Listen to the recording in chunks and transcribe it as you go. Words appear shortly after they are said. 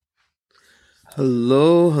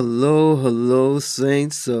Hello, hello, hello,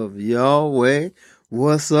 saints of Yahweh.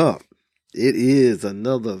 What's up? It is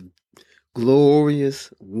another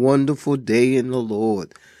glorious, wonderful day in the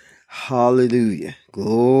Lord. Hallelujah.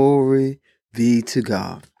 Glory be to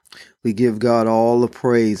God. We give God all the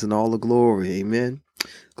praise and all the glory. Amen.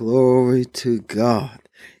 Glory to God.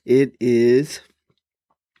 It is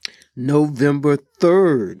November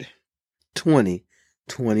 3rd,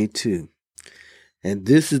 2022. And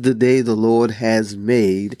this is the day the Lord has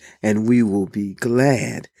made, and we will be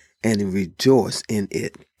glad and rejoice in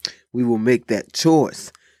it. We will make that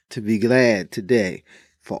choice to be glad today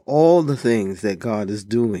for all the things that God is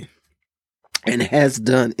doing and has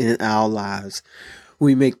done in our lives.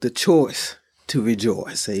 We make the choice to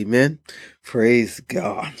rejoice. Amen. Praise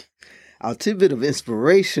God. Our tidbit of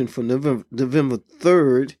inspiration for November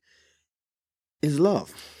 3rd is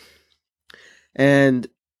love. And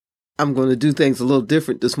I'm going to do things a little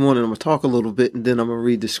different this morning. I'm going to talk a little bit and then I'm going to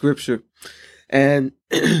read the scripture. And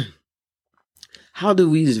how do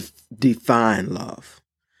we define love?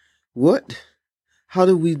 How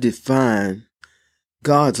do we define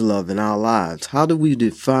God's love in our lives? How do we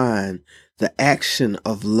define the action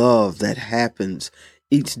of love that happens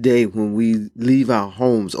each day when we leave our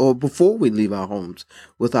homes or before we leave our homes,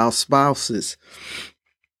 with our spouses,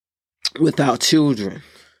 with our children,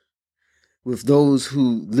 with those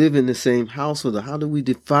who live in the same household? How do we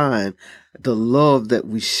define the love that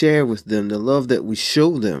we share with them, the love that we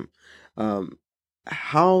show them?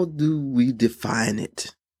 How do we define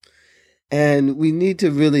it? And we need to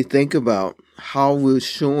really think how we're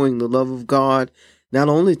showing the love of God, not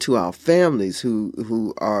only to our families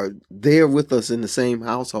who are there with us in the same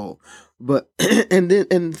household, but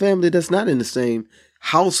and family that's not in the same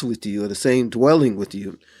house with you or the same dwelling with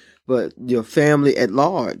you, but your family at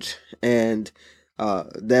large. And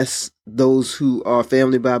that's those who are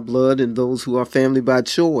family by blood and those who are family by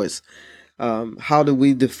choice. How do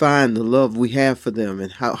we define the love we have for them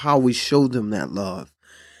and how we show them that love?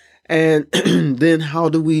 And then how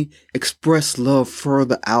do we express love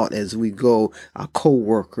further out as we go? Our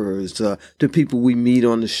co-workers, the people we meet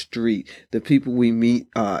on the street, the people we meet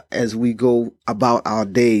as we go about our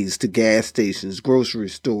days to gas stations, grocery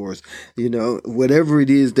stores, whatever it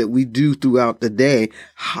is that we do throughout the day.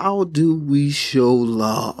 How do we show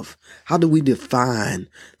love? How do we define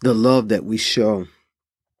the love that we show?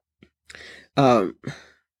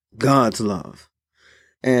 God's love.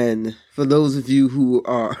 And for those of you who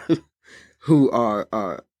are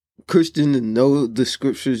Christian and know the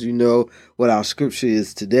scriptures, you know what our scripture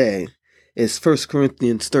is today. It's 1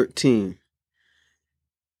 Corinthians 13,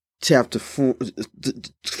 chapter 4,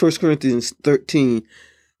 1 Corinthians 13,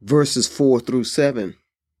 verses 4 through 7.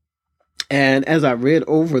 And as I read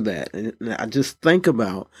over that, and I just think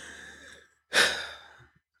about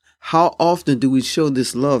how often do we show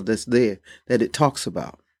this love that's there, that it talks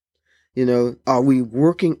about? Are we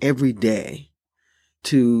working every day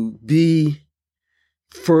to be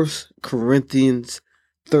 1 Corinthians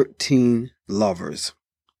 13 lovers?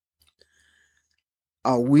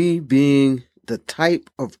 Are we being the type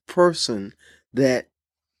of person that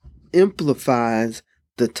amplifies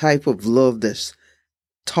the type of love that's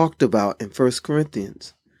talked about in 1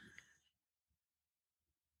 Corinthians?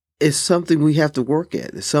 It's something we have to work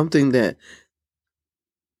at. It's something that,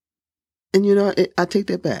 and I take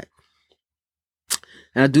that back.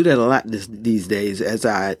 And I do that a lot these days as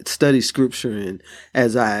I study scripture and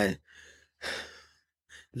as I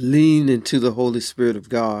lean into the Holy Spirit of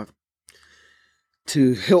God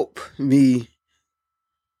to help me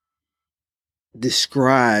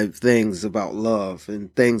describe things about love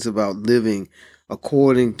and things about living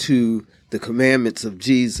according to the commandments of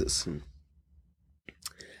Jesus. And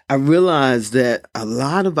I realize that a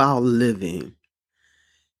lot of our living,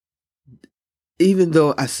 even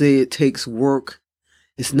though I say it takes work,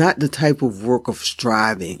 it's not the type of work of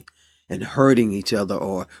striving and hurting each other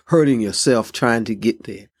or hurting yourself trying to get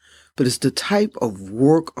there. But it's the type of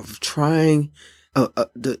work of trying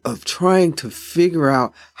to figure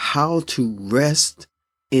out how to rest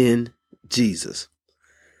in Jesus.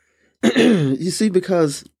 You see,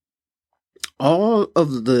 because all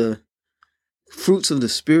of the fruits of the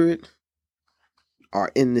Spirit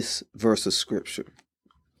are in this verse of scripture.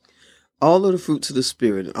 All of the fruits of the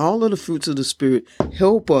Spirit, and all of the fruits of the Spirit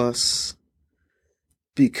help us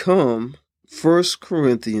become 1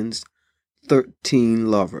 Corinthians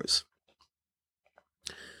 13 lovers.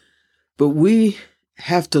 But we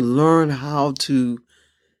have to learn how to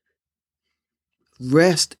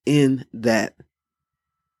rest in that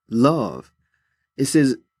love. It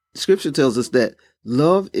says, Scripture tells us that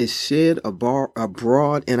Love is shed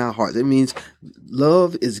abroad in our hearts. It means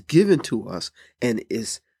love is given to us and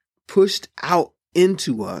is pushed out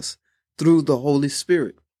into us through the Holy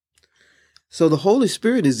Spirit. So the Holy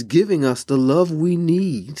Spirit is giving us the love we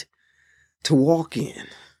need to walk in.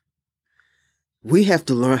 We have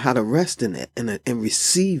to learn how to rest in it and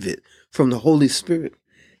receive it from the Holy Spirit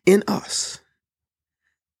in us.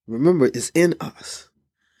 Remember, it's in us.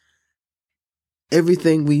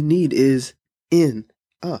 Everything we need is in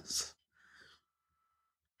us.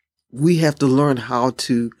 We have to learn how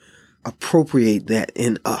to appropriate that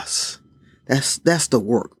in us. That's the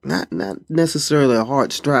work. Not necessarily a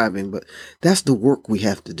hard striving, but that's the work we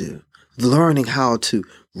have to do. Learning how to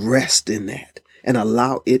rest in that and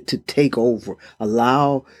allow it to take over.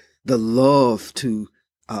 Allow the love to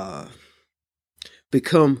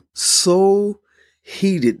become so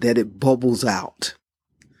heated that it bubbles out,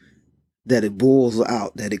 that it boils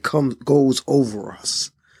out, that it goes over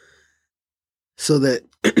us. So that,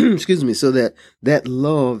 so that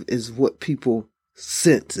love is what people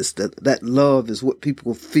sense. It's that love is what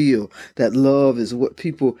people feel. That love is what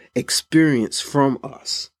people experience from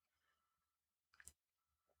us.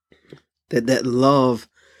 That love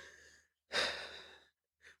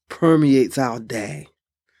permeates our day.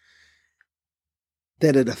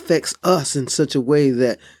 That it affects us in such a way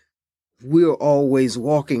that we're always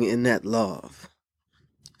walking in that love.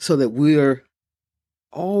 So that we're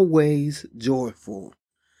always joyful.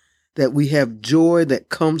 That we have joy that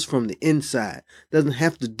comes from the inside. Doesn't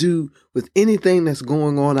have to do with anything that's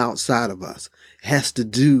going on outside of us. It has to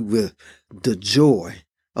do with the joy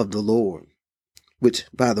of the Lord. Which,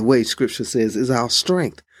 by the way, Scripture says is our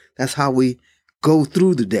strength. That's how we go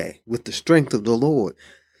through the day, with the strength of the Lord.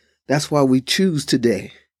 That's why we choose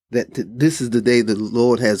today that this is the day that the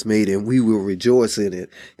Lord has made and we will rejoice in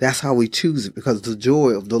it. That's how we choose it, because the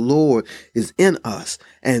joy of the Lord is in us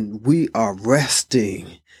and we are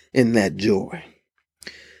resting in that joy.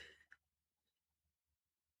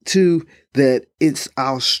 2, that it's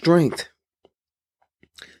our strength.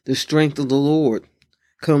 The strength of the Lord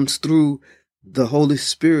comes through the Holy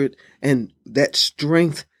Spirit, and that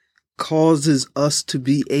strength causes us to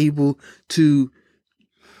be able to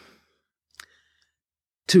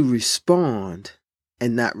respond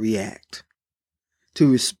and not react.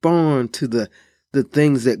 To respond to the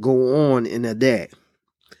things that go on in a day.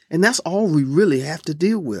 And that's all we really have to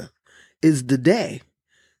deal with, is the day.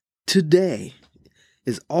 Today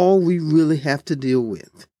is all we really have to deal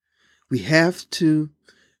with. We have to,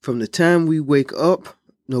 from the time we wake up,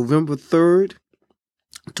 November 3rd,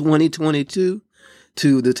 2022,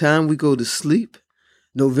 to the time we go to sleep,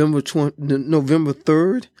 November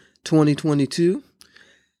 3rd, 2022.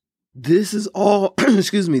 This is all,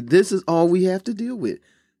 this is all we have to deal with.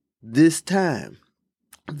 This time,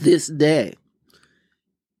 this day.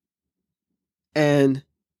 And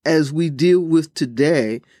as we deal with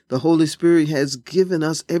today, the Holy Spirit has given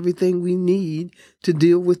us everything we need to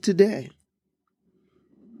deal with today.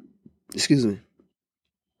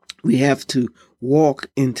 We have to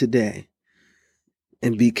walk in today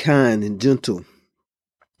and be kind and gentle,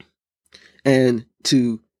 and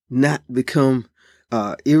to not become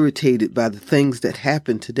irritated by the things that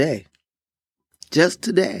happen today. Just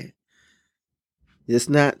today. It's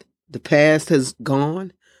not, the past has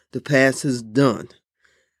gone, the past is done.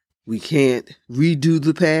 We can't redo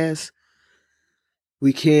the past.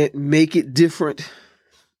 We can't make it different.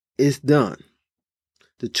 It's done.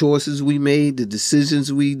 The choices we made, the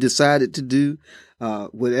decisions we decided to do,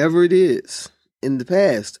 whatever it is in the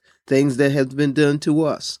past, things that have been done to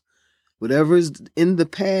us, whatever is in the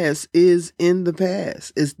past is in the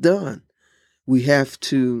past. It's done. We have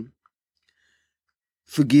to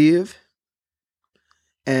forgive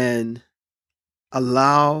and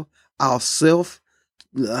allow us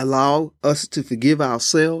to forgive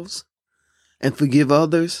ourselves and forgive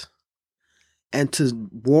others, and to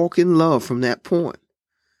walk in love from that point.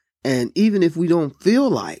 And even if we don't feel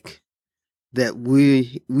like that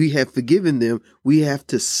we have forgiven them, we have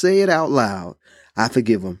to say it out loud. I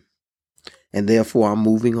forgive them. And therefore I'm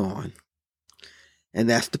moving on. And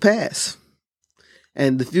that's the past.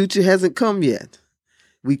 And the future hasn't come yet.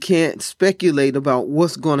 We can't speculate about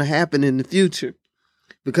what's going to happen in the future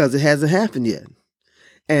because it hasn't happened yet.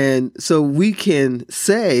 And so we can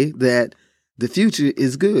say that the future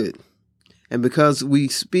is good. And because we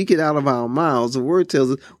speak it out of our mouths, the word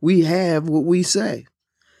tells us we have what we say.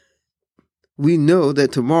 We know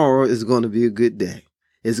that tomorrow is going to be a good day.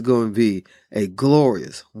 It's going to be a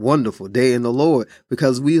glorious, wonderful day in the Lord,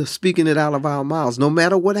 because we are speaking it out of our mouths. No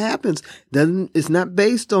matter what happens, it's not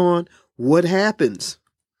based on what happens.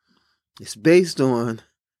 It's based on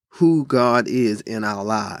who God is in our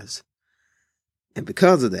lives. And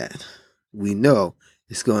because of that, we know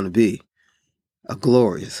it's going to be a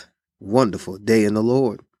glorious, wonderful day in the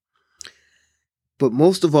Lord. But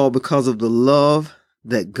most of all, because of the love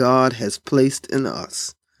that God has placed in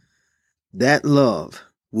us, that love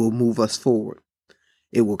will move us forward.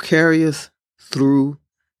 It will carry us through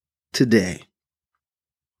today.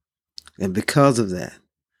 And because of that,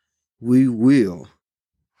 we will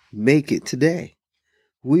make it today.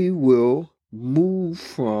 We will move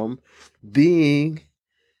from being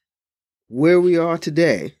where we are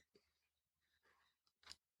today.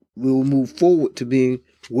 We will move forward to being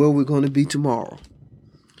where we're going to be tomorrow.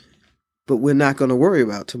 But we're not going to worry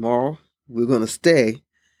about tomorrow. We're going to stay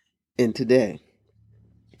in today.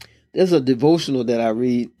 There's a devotional that I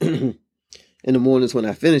read in the mornings when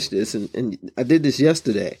I finish this, and I did this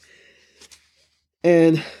yesterday.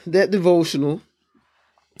 And that devotional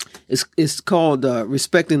is called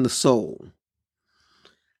Respecting the Soul,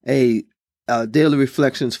 a daily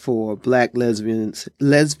reflections for Black lesbians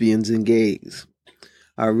and gays,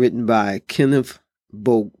 written by Kenneth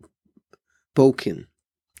Boykin, Boykin.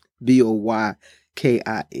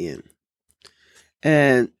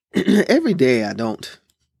 And every day I don't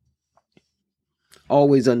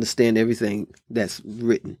always understand everything that's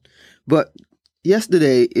written, but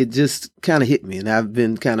yesterday it just kind of hit me, and I've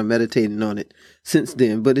been kind of meditating on it since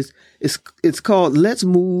then. But it's called Let's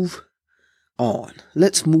Move On.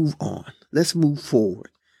 Let's move on. Let's move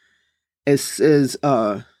forward. It says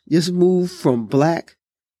just move from Black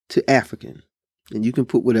to African, and you can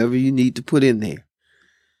put whatever you need to put in there.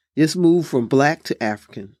 Just move from Black to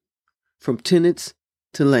African, from tenants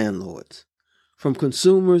to landlords, from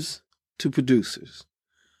consumers to producers,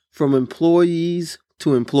 from employees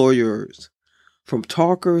to employers, from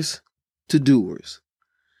talkers to doers,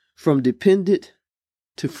 from dependent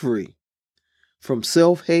to free, from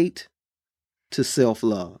self-hate to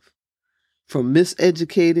self-love, from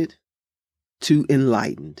miseducated to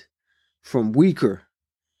enlightened, from weaker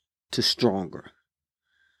to stronger.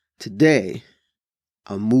 Today,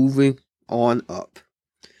 I'm moving on up.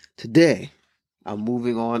 Today, I'm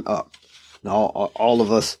moving on up. Now, all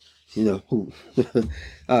of us, who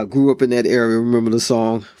grew up in that area, remember the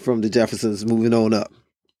song from the Jeffersons, Moving On Up.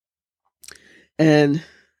 And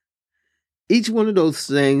each one of those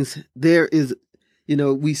things, there is,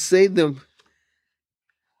 we say them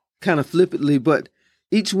kind of flippantly, but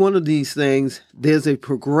each one of these things, there's a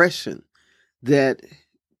progression that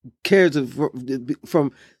carries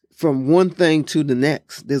from one thing to the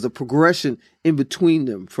next. There's a progression in between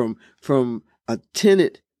them, from a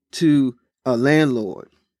tenant to a landlord.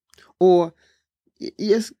 Or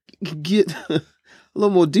yes, get a little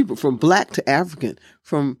more deeper, from Black to African,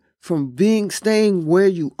 from staying where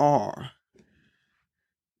you are,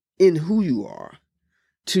 in who you are,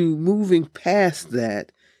 to moving past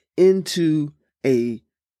that into a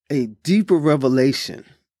deeper revelation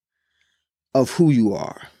of who you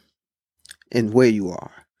are and where you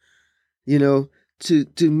are. To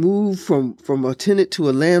move from a tenant to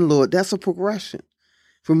a landlord, that's a progression.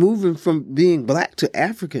 From moving from being Black to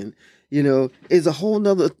African, is a whole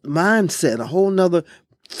nother mindset, a whole nother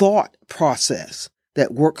thought process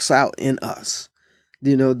that works out in us,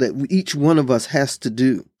 that each one of us has to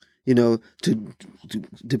do, to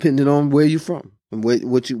depending on where you're from and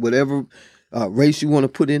whatever race you want to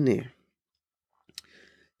put in there.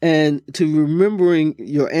 And to remembering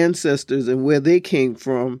your ancestors and where they came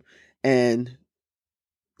from and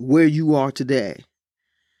where you are today.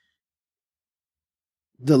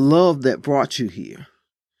 The love that brought you here,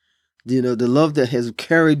 the love that has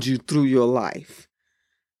carried you through your life.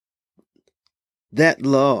 That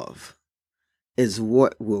love is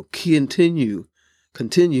what will continue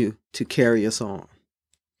to carry us on.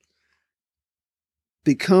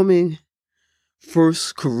 Becoming 1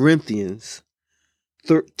 Corinthians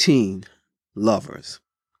 13 lovers.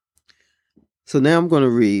 So now I'm going to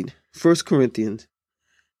read 1 Corinthians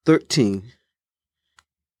 13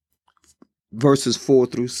 verses 4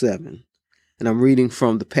 through 7. And I'm reading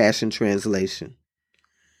from the Passion Translation.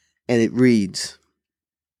 And it reads,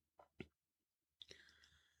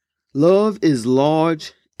 Love is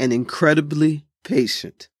large and incredibly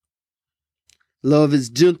patient. Love is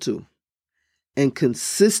gentle and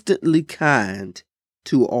consistently kind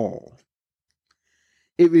to all.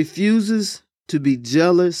 It refuses to be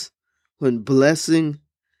jealous when blessing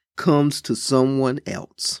comes to someone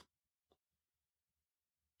else.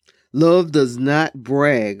 Love does not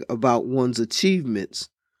brag about one's achievements,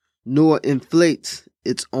 nor inflates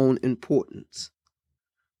its own importance.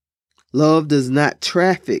 Love does not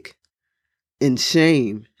traffic in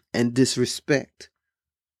shame and disrespect.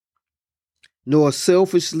 nor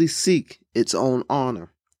selfishly seek its own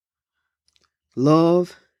honor.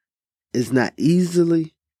 Love is not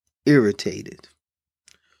easily irritated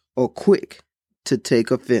or quick to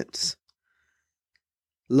take offense.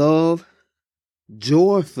 Love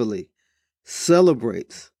joyfully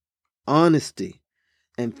celebrates honesty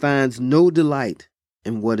and finds no delight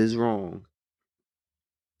in what is wrong.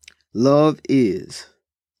 Love is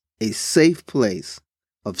a safe place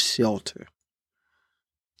of shelter,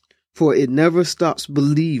 for it never stops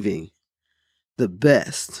believing the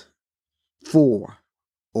best for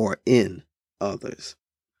or in others.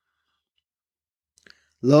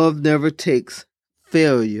 Love never takes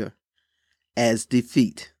failure as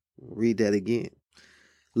defeat. Read that again.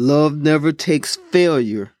 Love never takes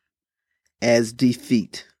failure as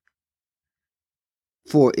defeat,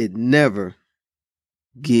 for it never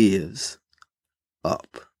gives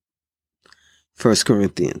up. 1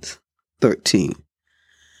 Corinthians 13,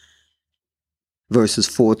 verses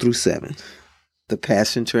 4 through 7, the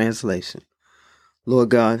Passion Translation. Lord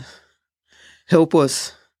God, help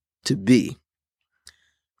us to be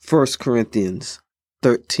 1 Corinthians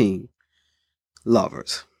 13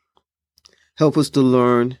 lovers. Help us to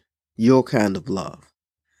learn your kind of love.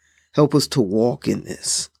 Help us to walk in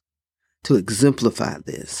this, to exemplify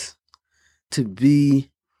this, to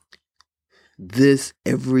be this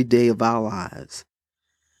every day of our lives.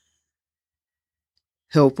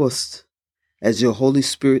 Help us as your Holy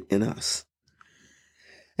Spirit in us,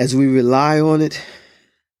 as we rely on it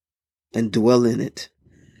and dwell in it,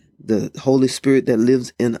 the Holy Spirit that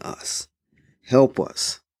lives in us. Help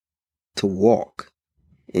us to walk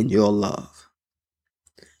in your love.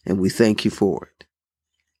 And we thank you for it.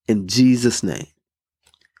 In Jesus' name,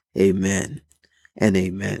 amen and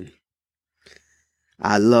amen.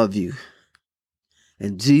 I love you.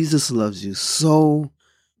 And Jesus loves you so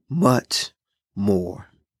much more.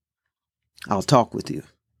 I'll talk with you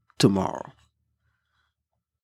tomorrow.